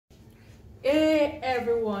Hey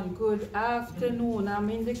everyone, good afternoon. I'm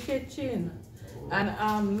in the kitchen and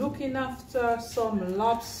I'm looking after some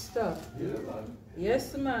lobster. Yeah, man.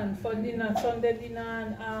 Yes, man, for dinner, Sunday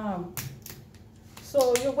dinner. And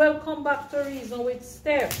so you're welcome back to Reason with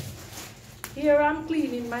Steph. Here I'm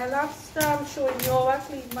cleaning my lobster. I'm showing you how I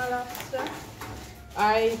clean my lobster.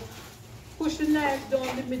 I push the knife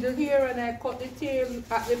down the middle here and I cut the tail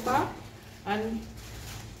at the back. And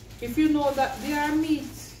if you know that there are meat,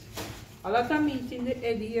 a lot of meat in the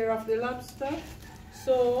head here of the lobster,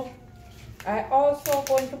 so I also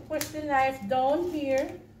going to push the knife down here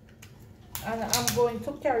and I'm going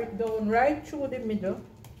to carry it down right through the middle.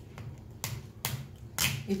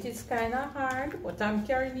 It is kind of hard, but I'm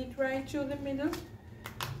carrying it right through the middle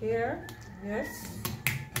here.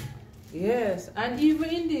 Yes, and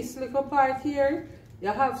even in this little part here you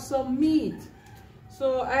have some meat,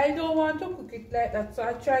 so I don't want to cook it like that, so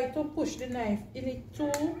I try to push the knife in it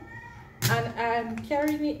too. And I'm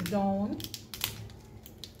carrying it down.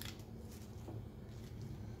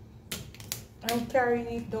 I'm carrying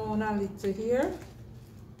it down a little here.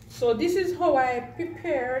 So this is how I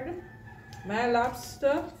prepared my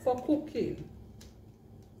lobster for cooking.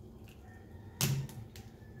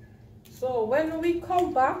 So when we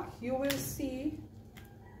come back, you will see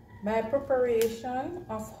my preparation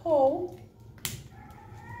of how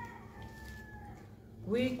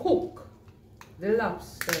we cook the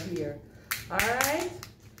lobster here. Alright,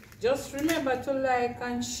 just remember to like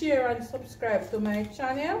and share and subscribe to my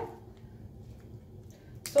channel.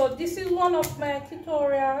 So this is one of my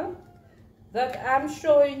tutorials that I'm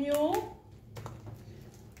showing you,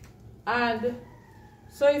 and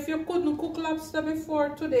so if you couldn't cook lobster before,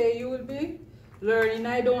 today you will be learning.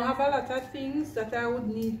 I don't have a lot of things that I would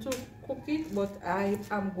need to cook it, but I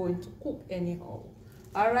am going to cook anyhow.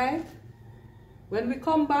 Alright, when we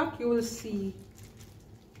come back you will see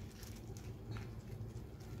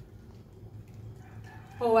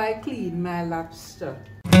how I clean my lobster.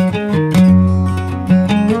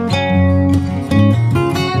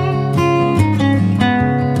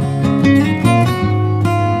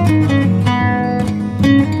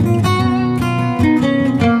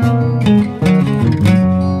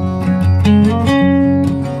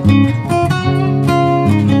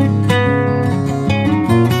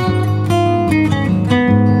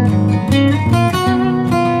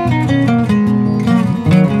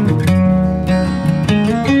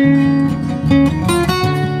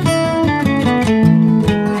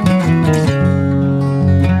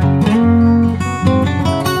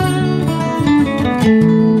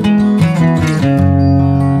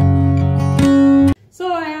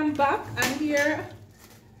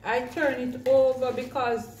 I turn it over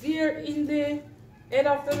because there in the head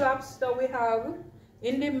of the lobster we have,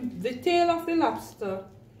 in the tail of the lobster,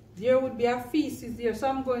 there would be a feces there. So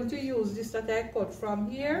I'm going to use this that I cut from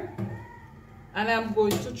here, and I'm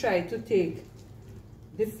going to try to take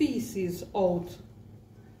the feces out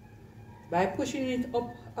by pushing it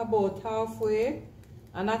up about halfway,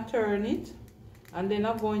 and I turn it, and then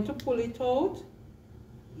I'm going to pull it out.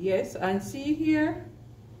 Yes, and see here,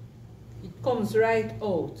 it comes right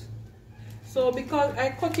out. So because I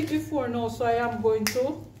cut it before now, so I am going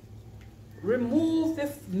to remove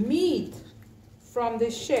the meat from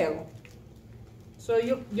the shell, so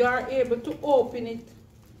you are able to open it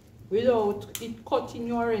without it cutting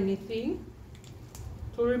you or anything,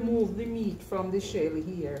 to remove the meat from the shell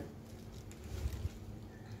here.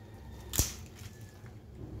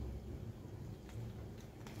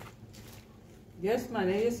 Yes, man,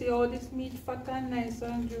 you see all this meat fat and nice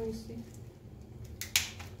and juicy.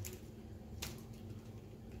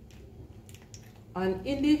 And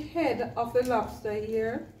in the head of the lobster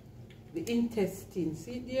here, the intestine,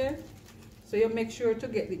 see it there? So you make sure to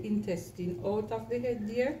get the intestine out of the head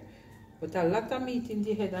there. But a lot of meat in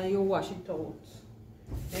the head, and you wash it out.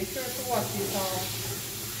 Make sure to wash it out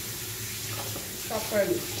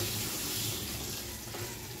properly.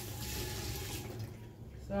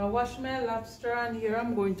 So I wash my lobster, and here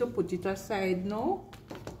I'm going to put it aside now.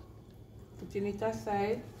 Putting it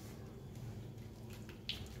aside.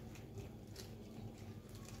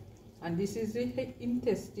 And this is the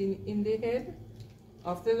intestine in the head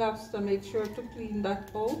of the lobster. Make sure to clean that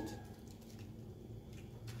out.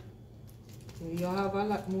 So you have a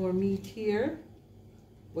lot more meat here,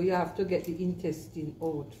 but you have to get the intestine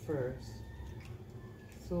out first.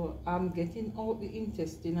 So I'm getting out the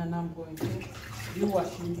intestine, and I'm going to be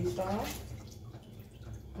washing this off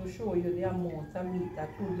to show you the amount of meat that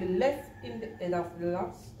will be left in the head of the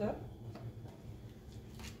lobster.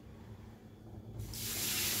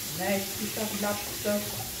 Nice piece of lobster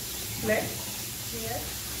flesh here.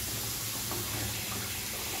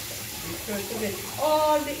 sure to get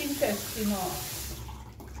all the intestine off.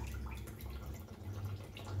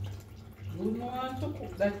 You don't want to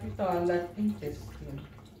cook that with all that intestine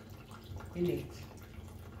in it.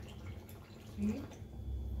 See?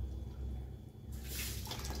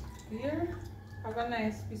 Here, have a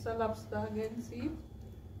nice piece of lobster again, see?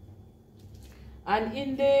 And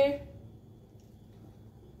in the,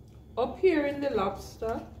 up here in the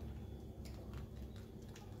lobster,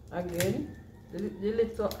 again, the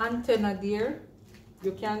little antenna there,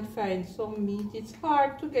 you can find some meat. It's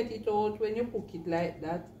hard to get it out when you cook it like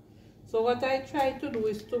that. So what I try to do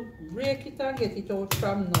is to break it and get it out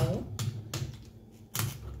from now.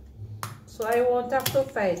 So I won't have to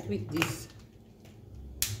fight with this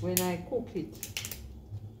when I cook it.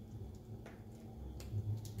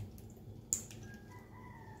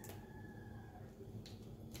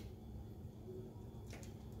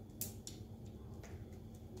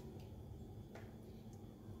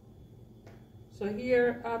 So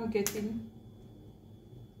here I'm getting,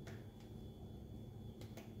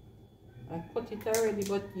 I cut it already,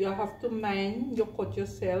 but you have to mind you cut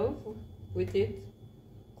yourself with it,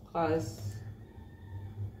 because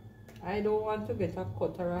I don't want to get a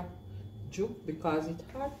cut or a juke because it's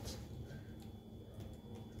hot.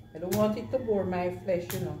 I don't want it to bore my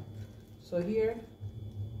flesh, you know. So here,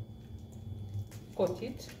 cut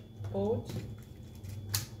it out.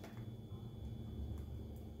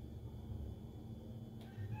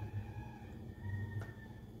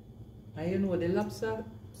 And you know the lobster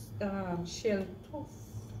shell tough.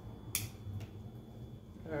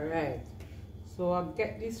 Alright, so I'll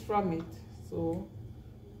get this from it. So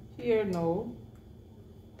here now,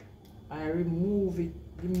 I remove it,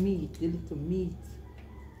 the meat, the little meat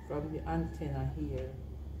from the antenna here.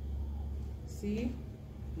 See?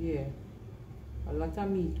 Yeah, a lot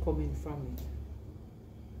of meat coming from it.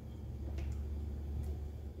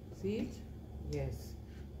 See it? Yes.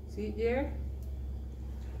 See it there?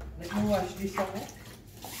 Let me wash this out.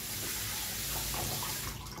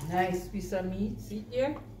 Nice piece of meat, see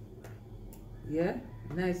here? Yeah,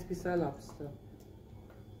 nice piece of lobster.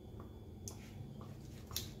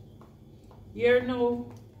 Here now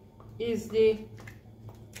is the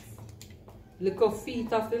little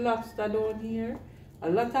feet of the lobster down here. A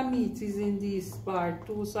lot of meat is in this part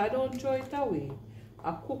too, so I don't throw it away.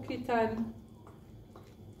 I cook it and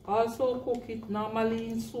also cook it normally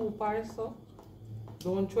in soup or so.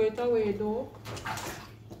 Don't throw it away though.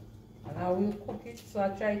 And I will cook it, so I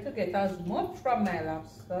try to get as much from my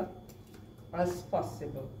lobster as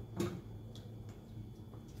possible.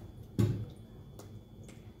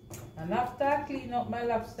 And after I clean up my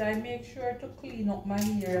lobster, I make sure to clean up my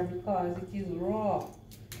hair because it is raw.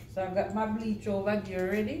 So I got my bleach over there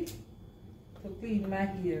ready to clean my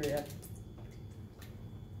hair.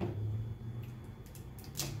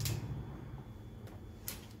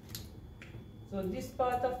 So this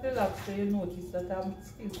part of the lobster, you notice that I'm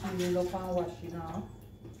still cleaning up and washing off.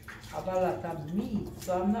 I have a lot of meat,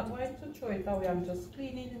 so I'm not going to throw it away, I'm just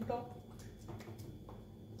cleaning it up.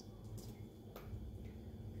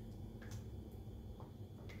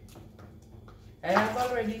 I have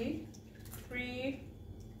already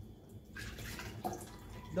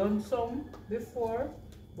done some before,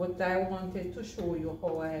 but I wanted to show you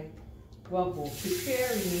how I go about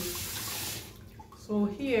preparing it. So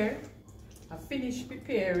here, I finished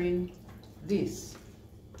preparing this.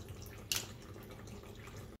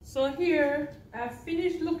 So here, I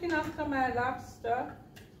finished looking after my lobster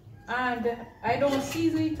and I don't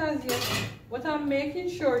season it as yet, but I'm making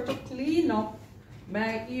sure to clean up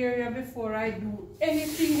my area before I do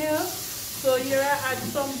anything else. So here I add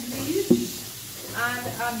some bleach and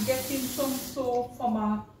I'm getting some soap for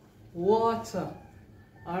my water.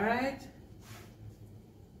 Alright?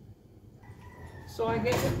 So I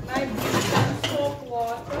get my bleach and soap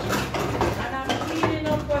water and I'm cleaning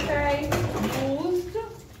up what I used.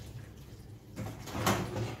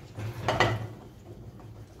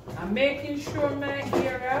 I'm making sure my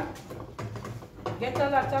area get a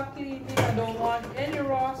lot of cleaning. I don't want any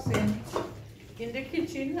raw scent in the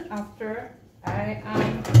kitchen after I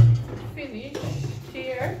am finished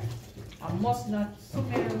here. I must not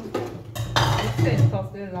smell the scent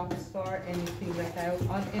of the lobster or anything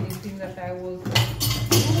that I was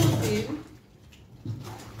using.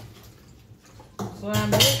 So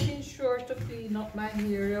I'm making sure to clean up my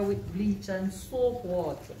area with bleach and soap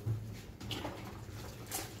water.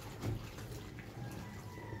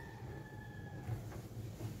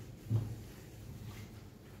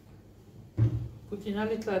 Putting a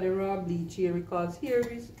little of the raw bleach here because here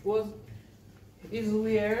is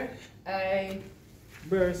where I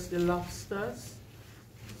burst the lobsters.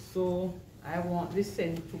 So I want the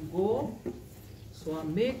scent to go, so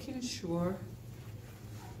I'm making sure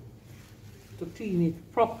to clean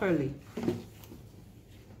it properly.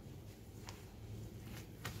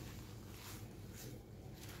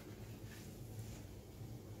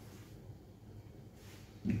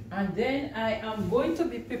 And then I am going to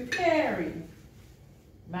be preparing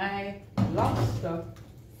my lobster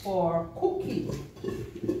for cooking.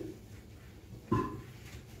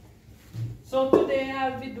 So today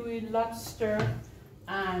I'll be doing lobster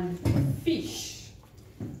and fish.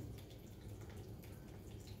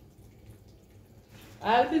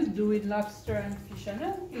 I'll be doing lobster and fish, and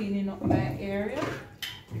I'm cleaning up my area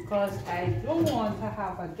because I don't want to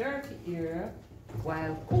have a dirty area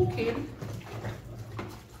while cooking.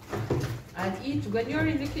 And eat, when you're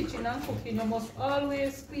in the kitchen and cooking, you must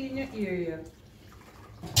always clean your area.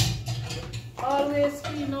 Always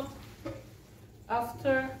clean up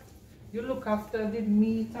after you look after the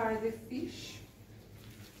meat or the fish.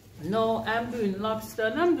 Now I'm doing lobster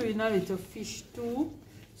and I'm doing a little fish too.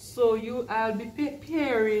 So I'll be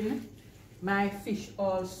preparing my fish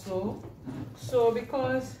also. So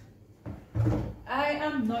because I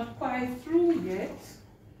am not quite through yet,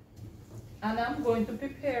 and I'm going to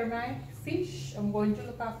prepare my fish. I'm going to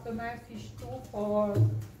look after my fish too for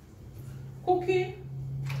cooking.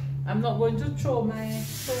 I'm not going to throw my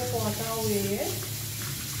soap water away yet.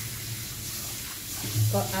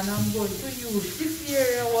 And I'm going to use this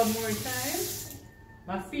area one more time.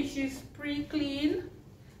 My fish is pre-clean,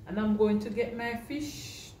 and I'm going to get my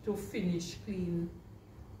fish to finish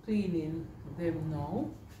cleaning them now.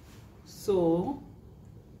 So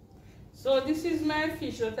this is my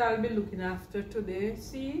fish that I'll be looking after today,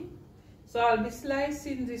 see? So I'll be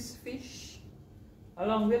slicing this fish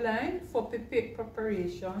along the line for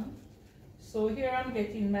preparation. So here I'm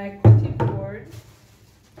getting my cutting board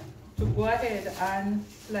to go ahead and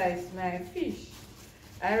slice my fish.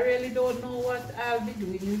 I really don't know what I'll be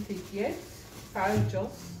doing with it yet. If I'll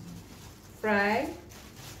just fry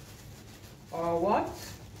or what.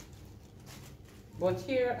 But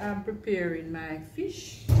here I'm preparing my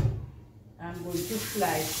fish. I'm going to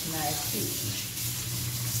slice my fish.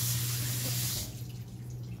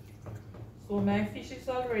 So my fish is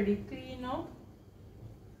already clean up,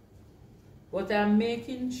 but I'm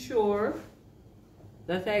making sure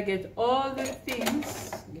that I get all the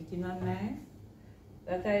things, getting a knife,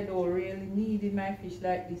 that I don't really need in my fish,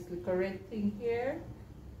 like this little red thing here.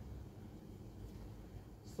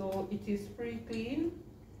 So it is pre-clean,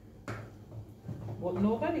 but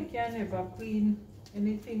nobody can ever clean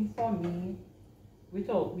anything for me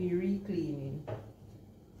without me re-cleaning.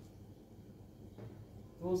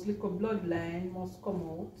 Those little bloodline must come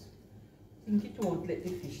out. I think it won't let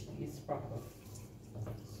the fish taste proper.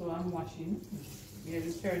 So I'm washing,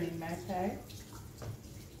 merely turning my pipe,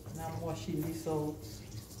 and I'm washing this out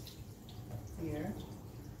here.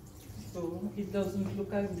 So it doesn't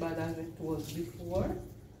look as bad as it was before.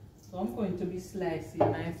 So I'm going to be slicing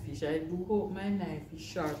my fish. I do hope my knife is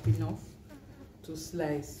sharp enough to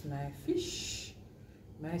slice my fish.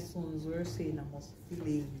 My sons were saying I must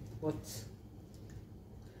fillet it, but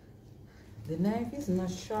the knife is not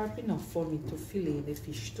sharp enough for me to fillet the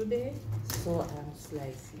fish today, so I'm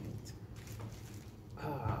slicing it.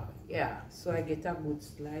 Yeah, so I get a good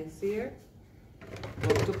slice here.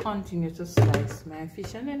 But to continue to slice my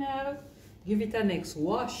fish, and then I'll give it a next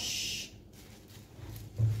wash.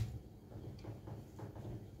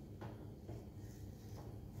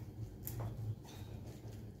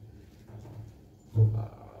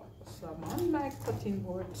 So I'm on my cutting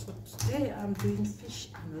board. So today I'm doing fish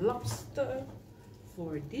and lobster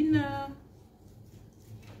for dinner.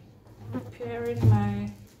 Preparing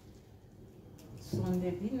my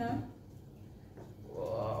Sunday dinner.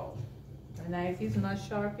 Wow, the knife is not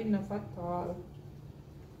sharp enough at all.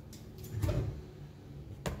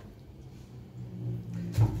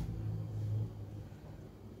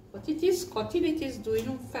 But it is cutting, it is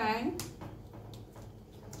doing fine.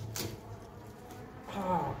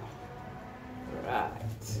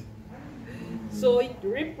 Right. So it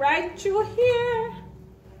ripped right through here.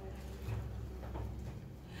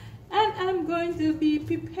 And I'm going to be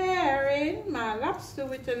preparing my lobster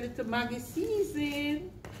with a little Maggi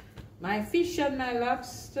season. My fish and my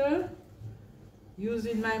lobster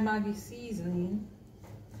using my Maggi seasoning.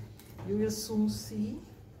 You will soon see.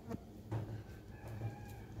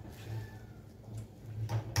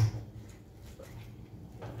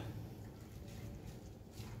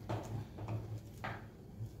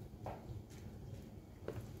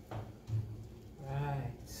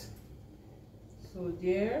 So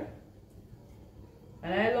there,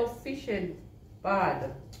 and I love fishing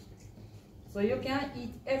bad, So you can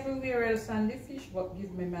eat everywhere else on the fish, but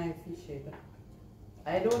give me my fish head.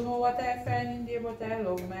 I don't know what I find in there, but I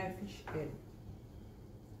love my fish head.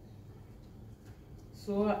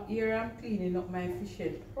 So here I'm cleaning up my fish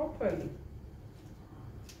head properly,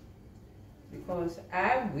 because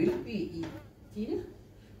I will be eating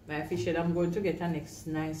my fish head. I'm going to get a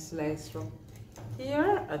nice slice from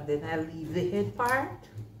here, and then I'll leave the head part.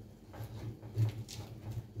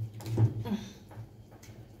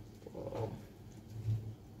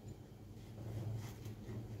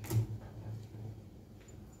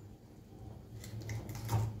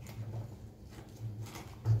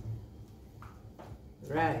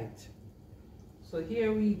 Right, so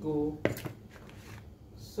here we go.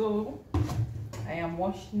 So I am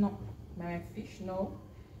washing up my fish now.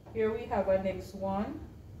 Here we have a next one.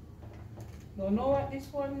 Don't know what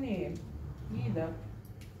this one name either,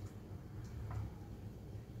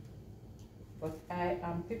 but I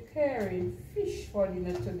am preparing fish for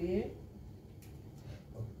dinner today,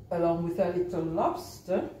 along with a little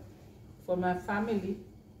lobster for my family.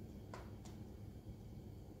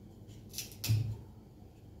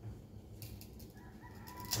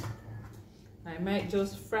 I might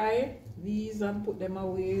just fry these and put them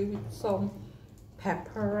away with some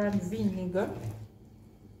pepper and vinegar.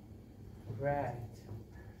 Right.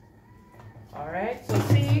 Alright, so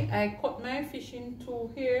see, I cut my fish in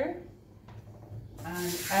two here,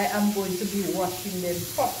 and I am going to be washing them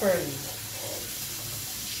properly.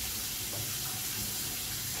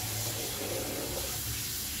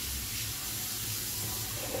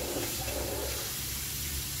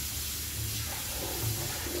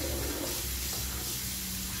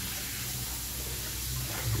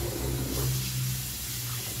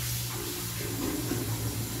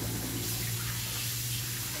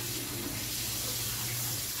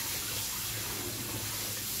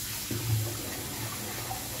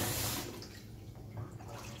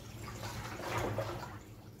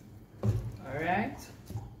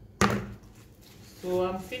 So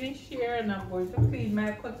I'm finished here, and I'm going to clean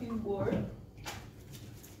my cutting board.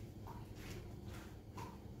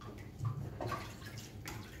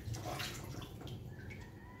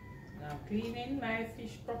 I'm cleaning my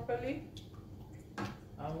fish properly.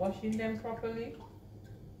 I'm washing them properly,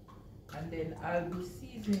 and then I'll be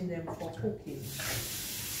seasoning them for cooking.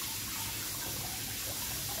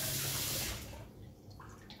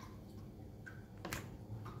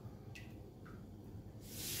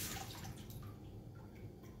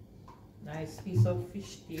 Nice piece of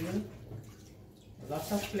fish tail, a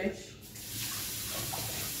lot of flesh.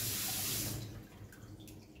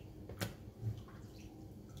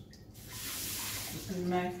 This is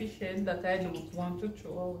my fish head that I don't want to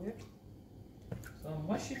throw away. So I'm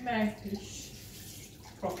washing my fish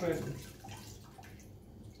properly.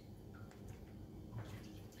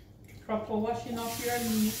 Proper washing of your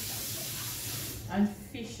meat and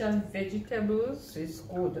fish and vegetables is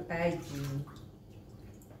good hygiene.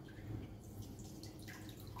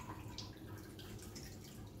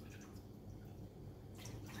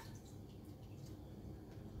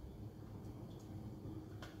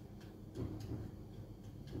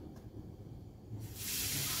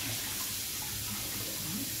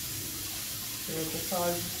 The salt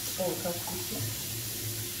out of fish.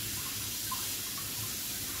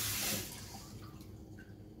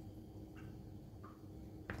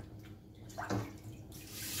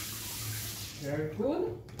 Very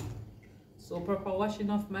good. So proper washing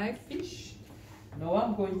of my fish. Now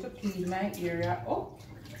I'm going to clean my area up.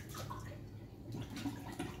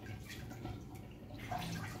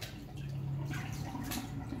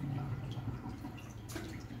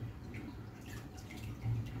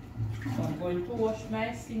 I'm going to wash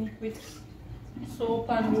my sink with soap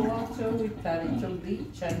and water with a little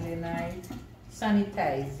bleach, and then I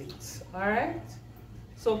sanitize it. Alright,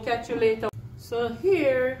 so catch you later. So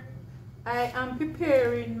here I am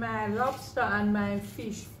preparing my lobster and my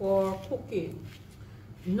fish for cooking.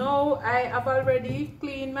 Now I have already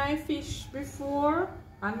cleaned my fish before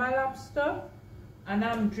and my lobster, and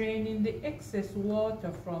I'm draining the excess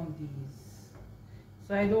water from these.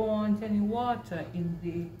 So I don't want any water in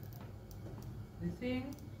the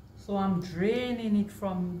thing, so I'm draining it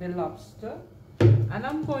from the lobster, and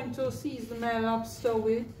I'm going to season my lobster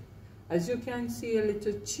with, as you can see, a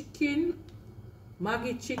little chicken,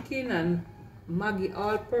 Maggi chicken and Maggi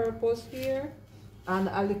all-purpose here, and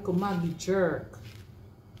a little Maggi jerk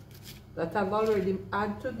that I've already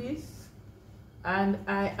added to this, and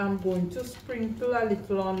I am going to sprinkle a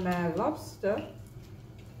little on my lobster.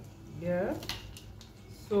 Yeah,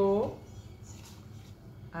 so,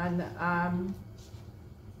 and I'm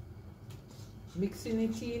mixing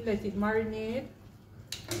it in, let it marinate,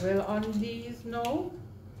 Well, on these now,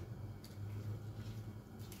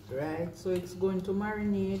 right, so it's going to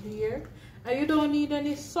marinate here, and you don't need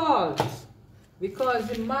any salt because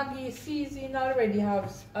the Maggi seasoning already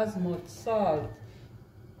has as much salt.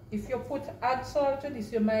 If you add salt to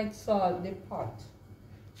this, you might salt the pot.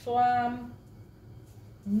 So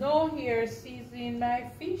now here seasoning my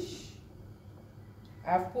fish.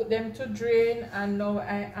 I've put them to drain, and now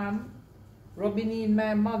I am rubbing in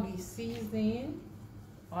my Maggi seasoning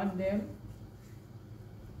on them.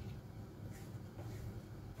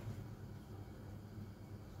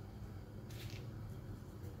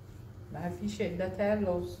 My fish head that I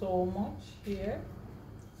love so much here.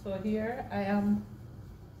 So here I am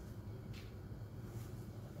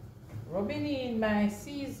rubbing in my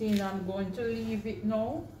seasoning. I'm going to leave it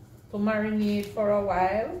now to marinate for a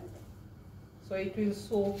while so it will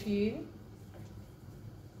soak in.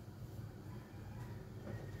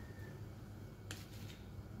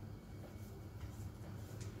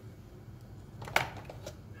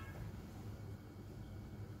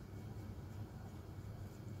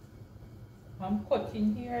 I'm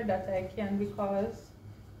cutting here that I can because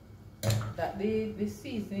that the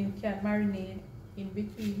seasoning can marinate in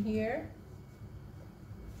between here.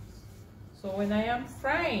 So when I am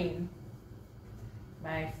frying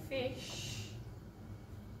my fish,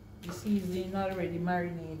 the seasoning already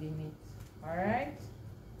marinating it. Alright?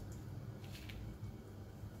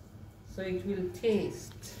 So it will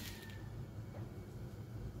taste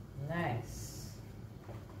nice.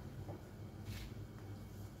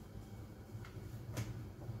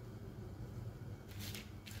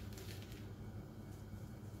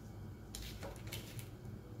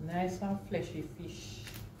 Nice and fleshy fish.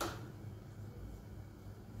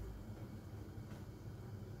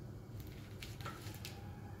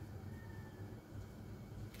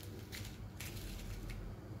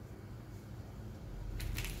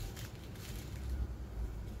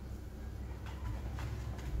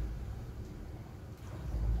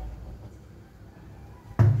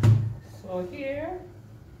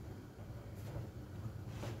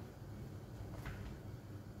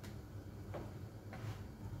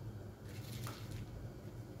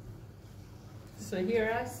 So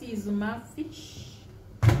here I season my fish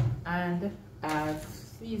and I've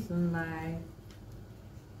seasoned my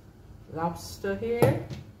lobster here.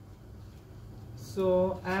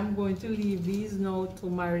 So I'm going to leave these now to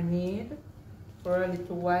marinate for a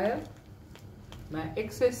little while. My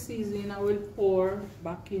excess seasoning I will pour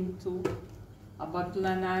back into a bottle,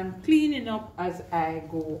 and I'm cleaning up as I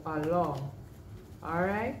go along.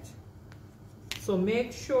 Alright, so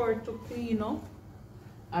make sure to clean up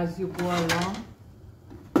as you go along.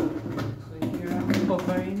 So here I'm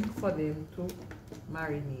covering for them to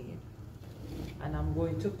marinate, and I'm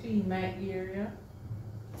going to clean my area.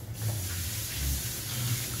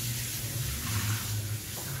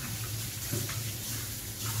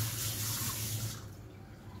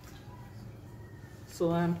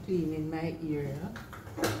 So I'm cleaning my area,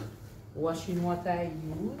 washing what I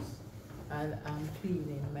use, and I'm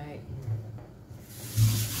cleaning my area.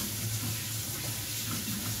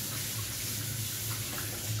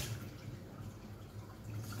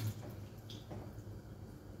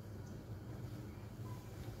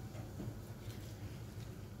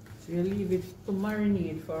 So you leave it to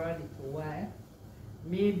marinate for a little while,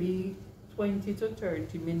 maybe 20 to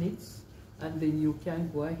 30 minutes, and then you can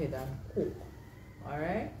go ahead and cook.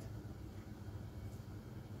 Alright,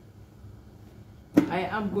 I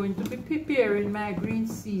am going to be preparing my green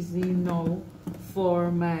seasoning now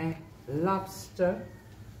for my lobster,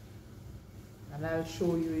 and I'll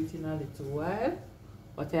show you it in a little while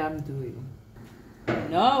what I am doing.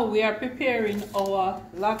 Now we are preparing our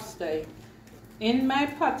lobster. In my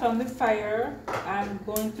pot on the fire, I'm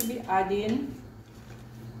going to be adding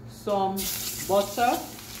some butter.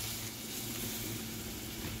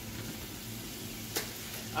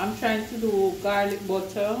 I'm trying to do garlic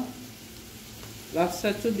butter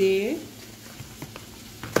lobster today.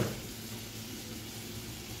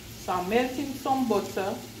 So I'm melting some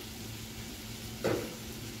butter.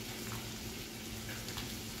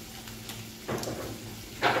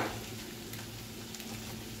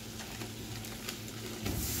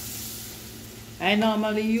 I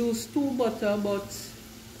normally use 2 butter, but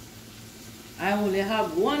I only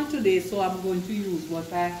have 1 today, so I'm going to use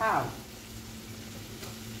what I have.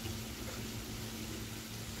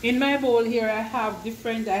 In my bowl here I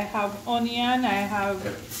have onion, I have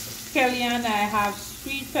scallion, I have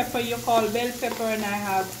sweet pepper you call bell pepper, and I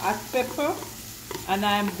have hot pepper, and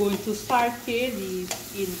I'm going to saute these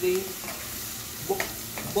in the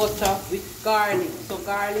butter with garlic. So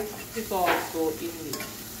garlic is also in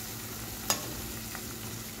this.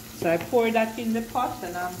 So I pour that in the pot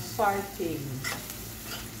and I'm sauteing.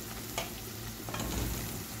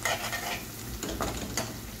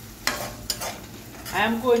 I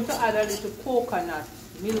am going to add a little coconut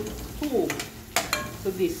milk too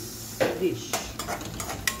to this dish.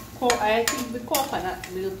 I think the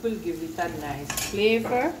coconut milk will give it a nice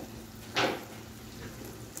flavor.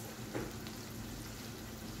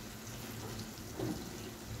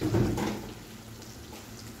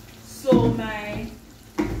 So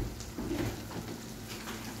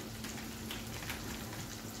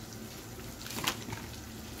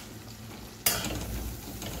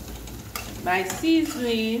my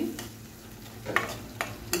seasoning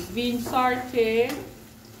is being sauteed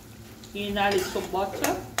in a little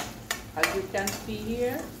butter, as you can see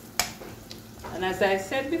here. And as I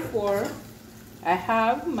said before, I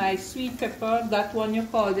have my sweet pepper, that one you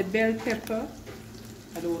call the bell pepper.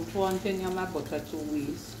 I don't want any of my butter to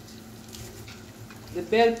waste. The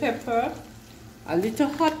bell pepper, a little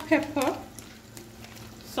hot pepper,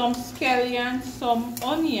 some scallions, some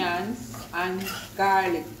onions, and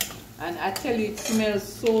garlic. And I tell you, it smells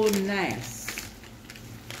so nice.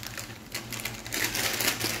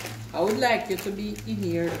 I would like you to be in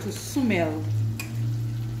here to smell,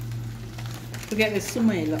 to get the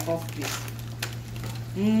smell of this.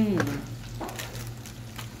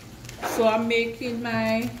 So I'm making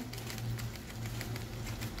my,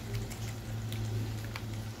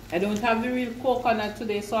 I don't have the real coconut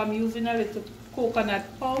today, so I'm using a little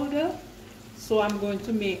coconut powder. So I'm going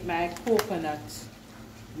to make my coconut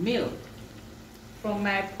milk from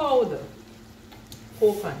my powder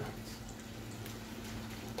coconut.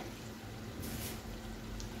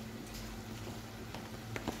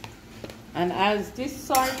 And as this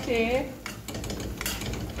saute,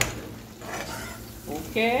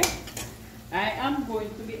 okay, I am going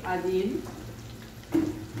to be adding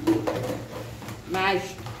my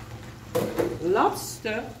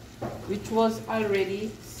lobster, which was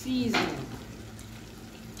already seasoned.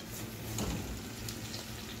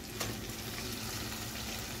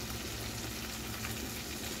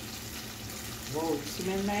 Wow, it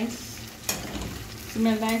smells nice.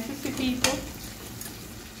 Smells nice, you see, people.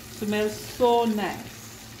 Smells so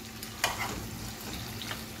nice.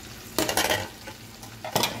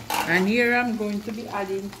 And here I'm going to be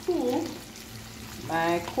adding to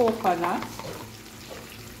my coconut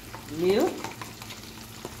milk.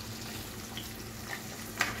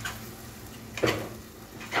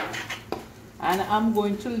 And I'm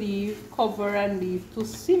going to cover and leave to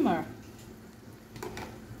simmer.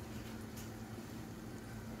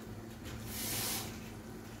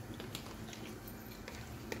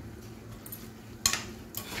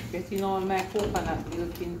 Getting all my coconut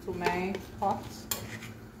milk into my pot,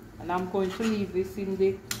 and I'm going to leave this in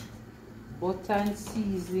the butter and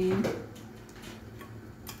seasoning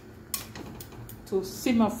to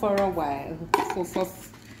simmer for a while, for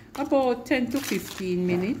about 10 to 15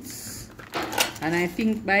 minutes, and I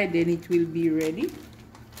think by then it will be ready.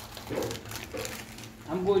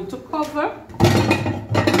 I'm going to cover.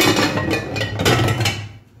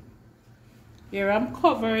 Here I'm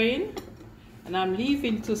covering. And I'm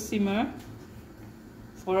leaving to simmer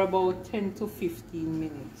for about 10 to 15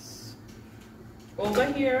 minutes. Over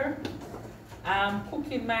here, I'm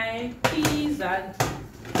cooking my peas and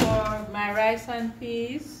for my rice and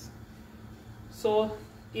peas. So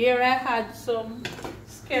here I had some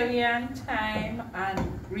scallion, thyme,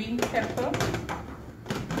 and green pepper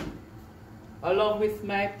along with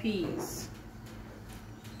my peas.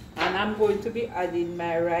 And I'm going to be adding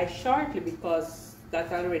my rice shortly because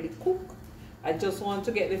that's already cooked. I just want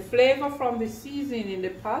to get the flavor from the seasoning in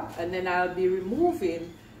the pot, and then I'll be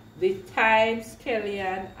removing the thyme,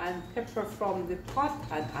 scallion, and pepper from the pot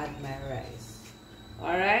and add my rice.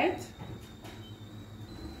 Alright?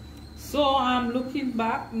 So I'm looking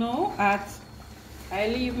back now at, I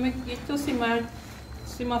leave it to simmer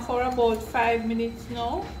for about 5 minutes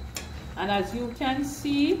now. And as you can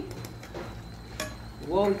see,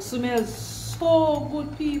 wow, it smells so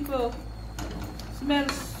good, people. It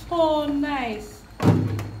smells so nice.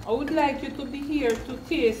 I would like you to be here to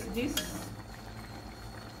taste this.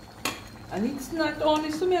 And it's not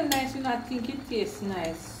only smell nice, you not think it tastes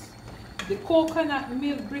nice. The coconut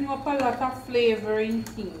milk bring up a lot of flavor in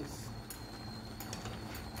things.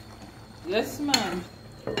 Yes, man.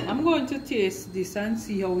 I'm going to taste this and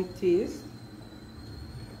see how it tastes.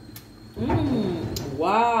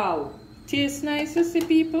 Wow. Tastes nice, you see,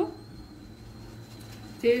 people?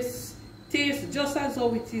 Tastes just as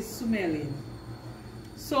how it is smelling.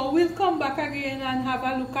 So we'll come back again and have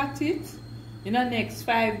a look at it in the next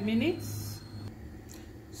 5 minutes.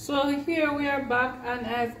 So here we are back, and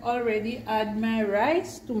I've already added my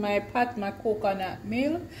rice to my pot, my coconut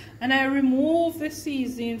milk, and I remove the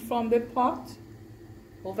seasoning from the pot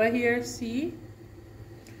over here, see?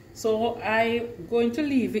 So I'm going to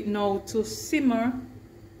leave it now to simmer.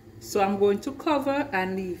 So I'm going to cover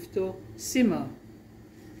and leave to simmer.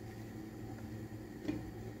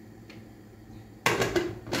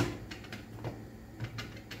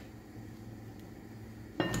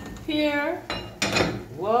 Here,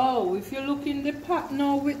 wow, if you look in the pot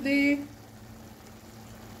now with the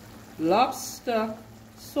lobster,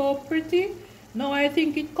 so pretty. Now I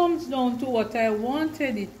think it comes down to what I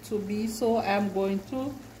wanted it to be, so I'm going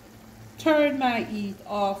to turn my heat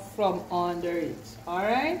off from under it.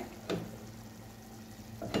 Alright,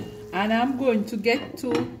 and I'm going to get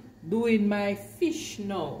to doing my fish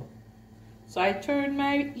now. So I turn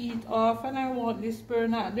my heat off, and I want this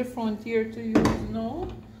burner at the front here to use now.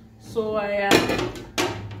 So I am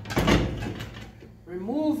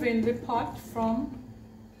removing the pot from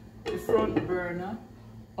the front burner,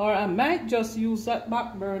 or I might just use that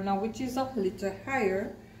back burner, which is a little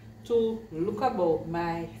higher, to look about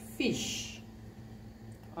my fish.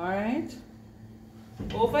 Alright,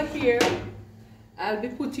 over here I'll be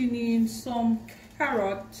putting in some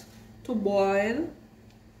carrot to boil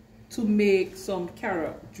to make some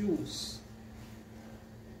carrot juice.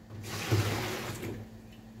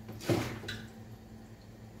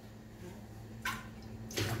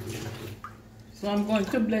 So I'm going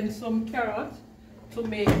to blend some carrot to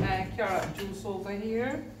make my carrot juice over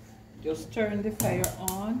here. Just turn the fire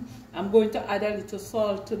on. I'm going to add a little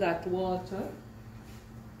salt to that water.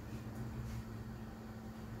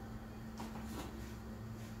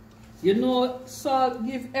 You know, salt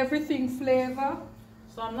gives everything flavor.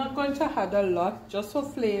 So I'm not going to add a lot, just for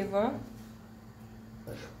flavor.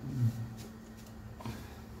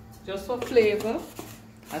 Just for flavor.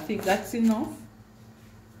 I think that's enough.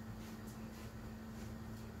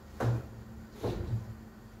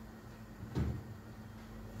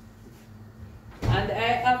 And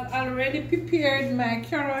I have already prepared my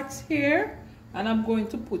carrots here, and I'm going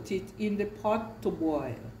to put it in the pot to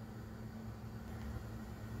boil.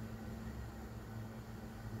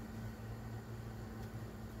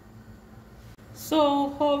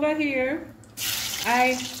 So over here,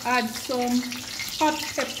 I add some hot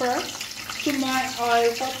pepper to my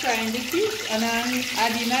oil for frying the fish, and I'm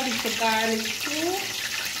adding a little garlic too.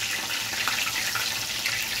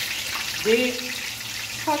 The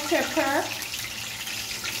hot pepper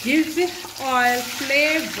gives the oil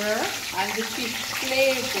flavor and the fish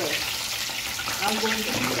flavor. I'm going to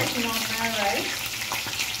be taking out my rice.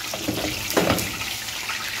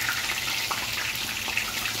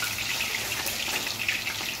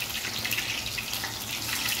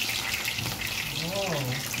 Wow,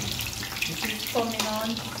 this is coming on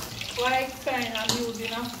quite fine. I'm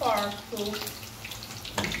using a fork to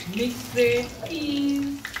mix the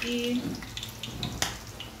peas in.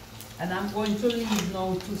 And I'm going to leave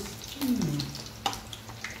now to steam.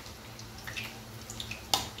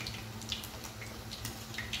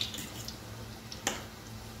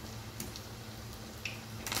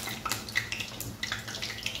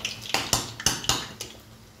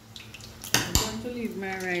 I'm going to leave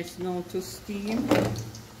my rice now to steam.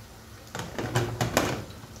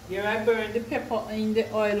 Here I burn the pepper in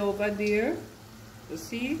the oil over there. You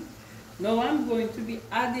see? Now I'm going to be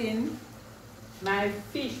adding my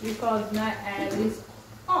fish because my oil is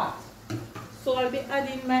hot. So I'll be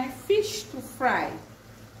adding my fish to fry.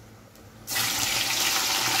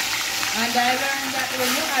 And I learned that when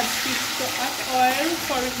you add fish to hot oil,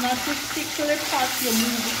 for it not to stick to the pot, you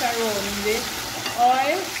move it around in the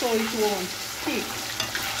oil so it won't stick.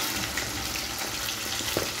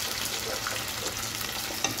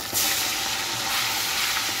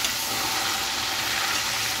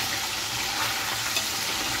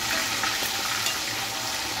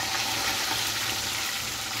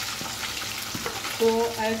 So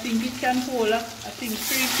I think it can hold up, I think 3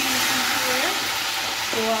 pieces here.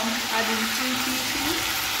 So I'm adding 3 pieces.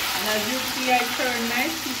 And as you see, I turn my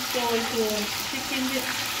fish so it won't stick in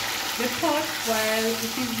the pot while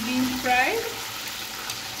it is being fried.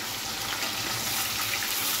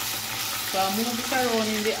 So I move it around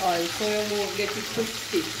in the oil so you won't get it to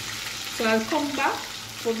stick. So I'll come back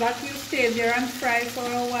so that will stay there and fry for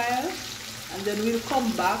a while. And then we'll come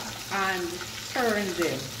back and turn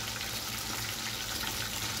them.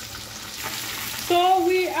 So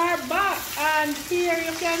we are back, and here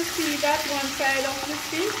you can see that one side of the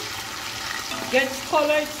fish gets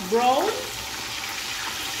color, it's brown,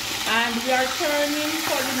 and we are turning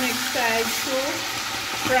for the next side to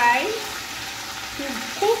fry, to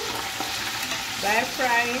cook. by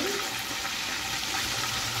frying.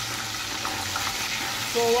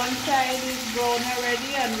 So one side is brown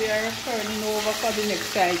already and we are turning over for the next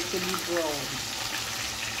side to be brown.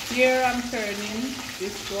 Here I'm turning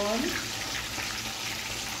this one.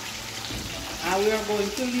 And we are going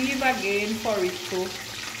to leave again for it to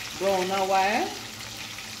brown a while.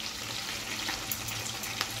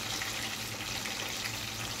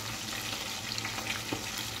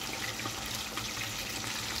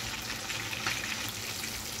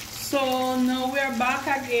 So now we are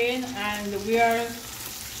back again and we are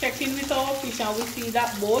checking with our fish and we see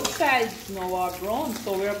that both sides now are brown.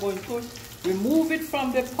 So we are going to remove it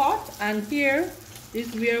from the pot, and here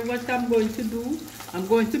is where what I'm going to do. I'm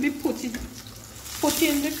going to be putting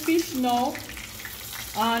the fish now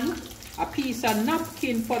on a piece of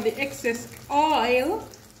napkin for the excess oil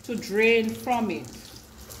to drain from it.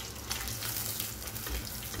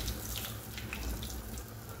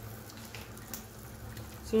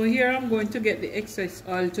 So here I'm going to get the excess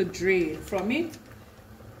oil to drain from it.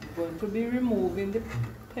 I'm going to be removing the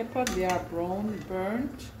pepper. They are brown,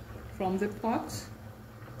 burnt from the pot.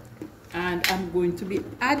 And I'm going to be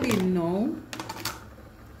adding now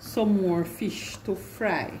some more fish to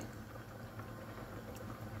fry.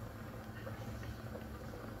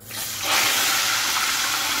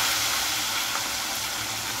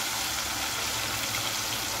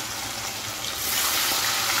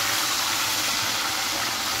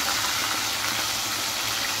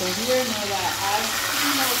 So here now I add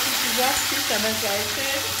 2 more pieces of fish, and as I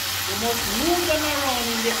said, you must move them around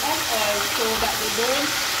in the hot oil so that they don't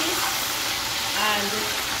stick, and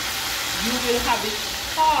you will have it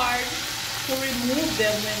hard to remove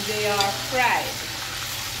them when they are fried.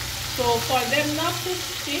 So for them not to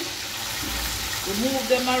stick, you move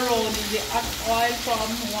them around in the hot oil from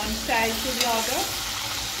one side to the other.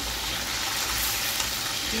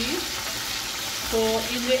 See? So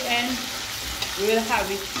in the end, we will have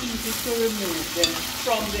it easy to remove them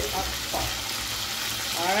from the hot pot.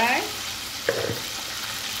 Alright?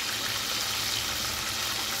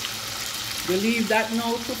 You leave that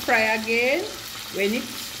now to fry again. When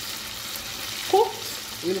it's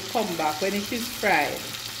cooked, we'll come back when it is fried.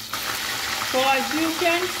 So as you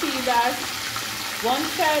can see that one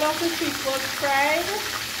side of the fish was fried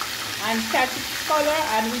and catch its color,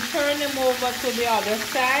 and we turn them over to the other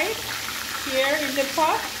side here in the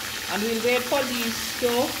pot. And we'll wait for these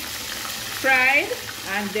to fry,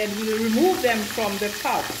 and then we'll remove them from the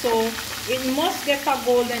pot. So it must get a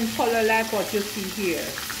golden color like what you see here.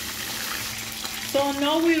 So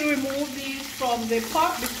now we'll remove these from the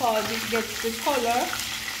pot because it gets the color,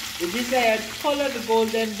 the desired color, the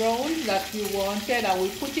golden brown that you wanted, and we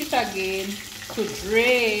put it again to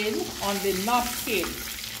drain on the napkin.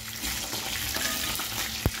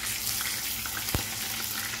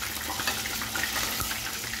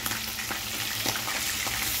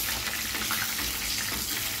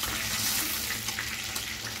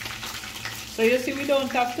 So you see, we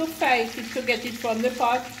don't have to fight it to get it from the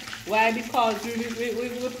pot. Why? Because we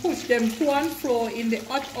push them to and fro in the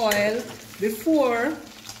hot oil before,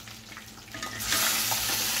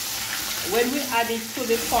 when we add it to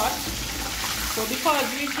the pot. So because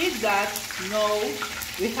we did that, now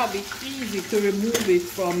we have it easy to remove it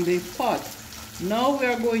from the pot. Now we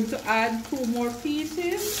are going to add 2 more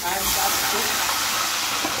pieces, and that's it.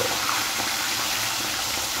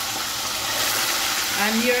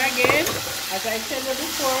 And here again, as I said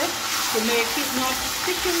before, to make it not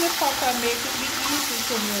stick in the pot and make it be easy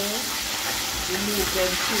to move, we move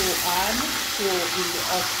them through and through in the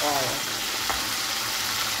hot oil.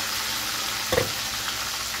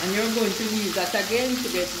 And you're going to leave that again to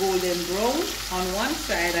get golden brown on one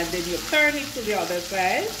side, and then you turn it to the other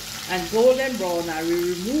side and golden brown, and we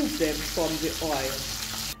remove them from the oil.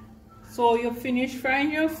 So you finish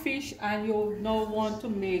frying your fish, and you now want to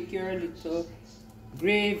make your little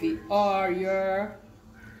gravy or your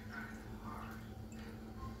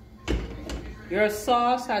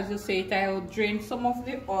sauce, as you say it. I will drain some of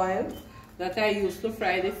the oil that I used to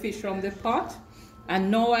fry the fish from the pot, and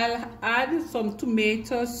now I'll add some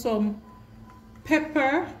tomatoes, some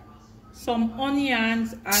pepper, some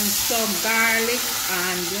onions, and some garlic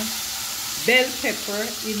and bell pepper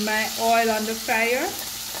in my oil on the fire.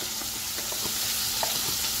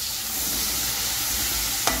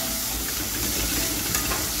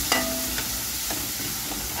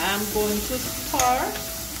 I'm going to stir.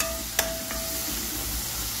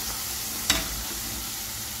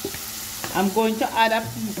 I'm going to add a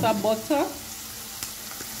piece of butter.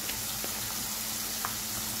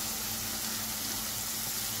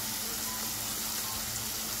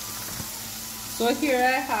 So here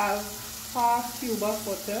I have half cube of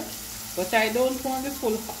butter. But I don't want the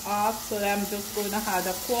full half, so I'm just going to add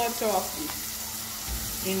a quarter of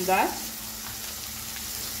this in that.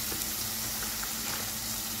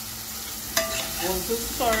 Going to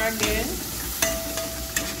stir again.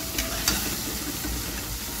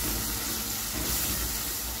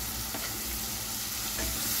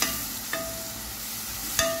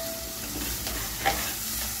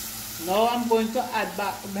 Now I'm going to add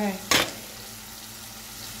back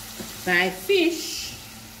my fish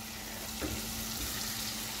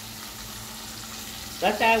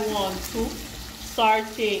that I want to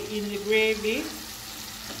saute in the gravy.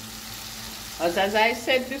 As I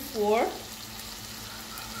said before,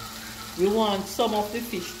 we want some of the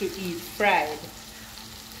fish to eat fried.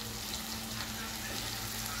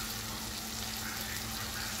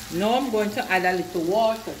 Now I'm going to add a little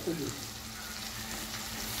water to this.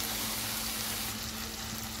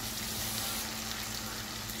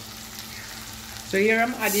 So here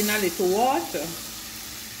I'm adding a little water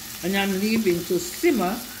and I'm leaving to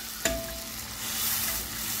simmer.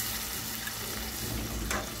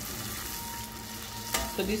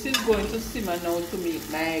 So this is going to simmer now to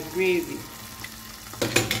make my gravy.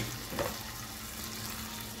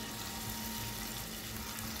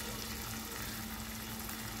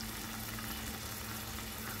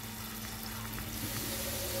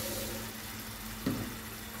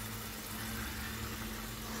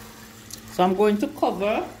 So I'm going to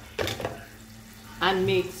cover and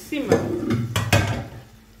make simmer.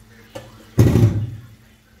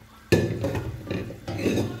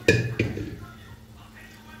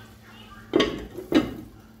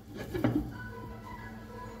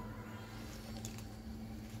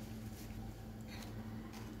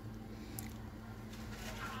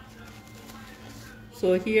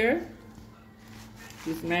 So here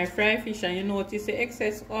is my fried fish, and you notice the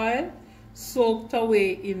excess oil soaked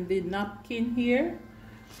away in the napkin here.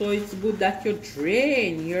 So it's good that you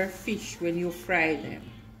drain your fish when you fry them.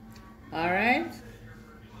 Alright?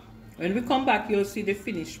 When we come back, you'll see the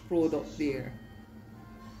finished product there.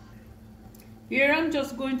 Here I'm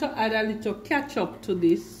just going to add a little ketchup to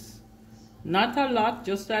this. Not a lot,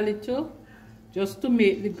 just a little. Just to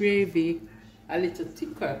make the gravy a little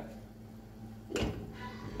thicker.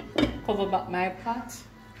 Cover back my pot.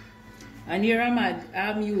 And here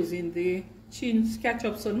I'm using the Chin's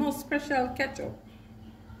ketchup, so no special ketchup.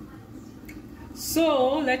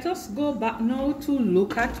 So let us go back now to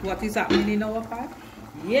look at what is happening in our pot.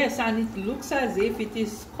 Yes, and it looks as if it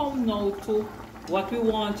is come now to what we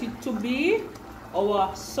want it to be.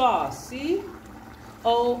 Our sauce, see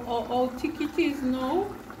how thick it is now.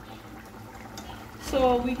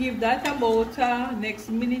 So we give that about next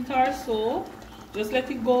minute or so. Just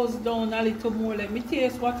let it goes down a little more. Let me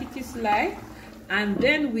taste what it is like. And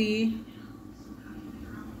then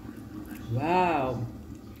wow,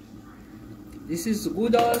 this is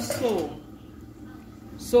good also.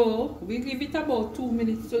 So we give it about 2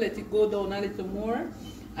 minutes to let it go down a little more.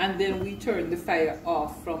 And then we turn the fire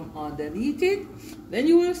off from underneath it. Then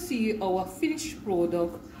you will see our finished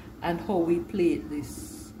product and how we plate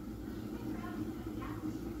this.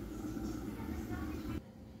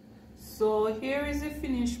 So here is the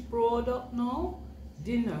finished product now,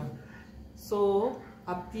 dinner. So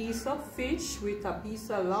a piece of fish with a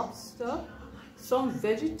piece of lobster, some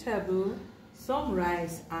vegetable, some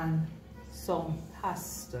rice and some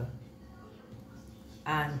pasta,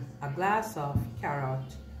 and a glass of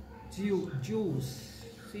carrot juice.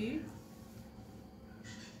 See?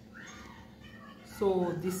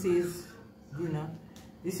 So this is dinner.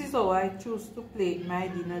 This is how I choose to plate my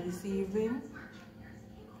dinner this evening.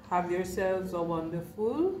 Have yourselves a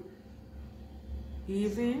wonderful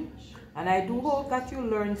evening, and I do hope that you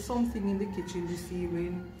learned something in the kitchen this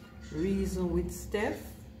evening. Reason with Steph.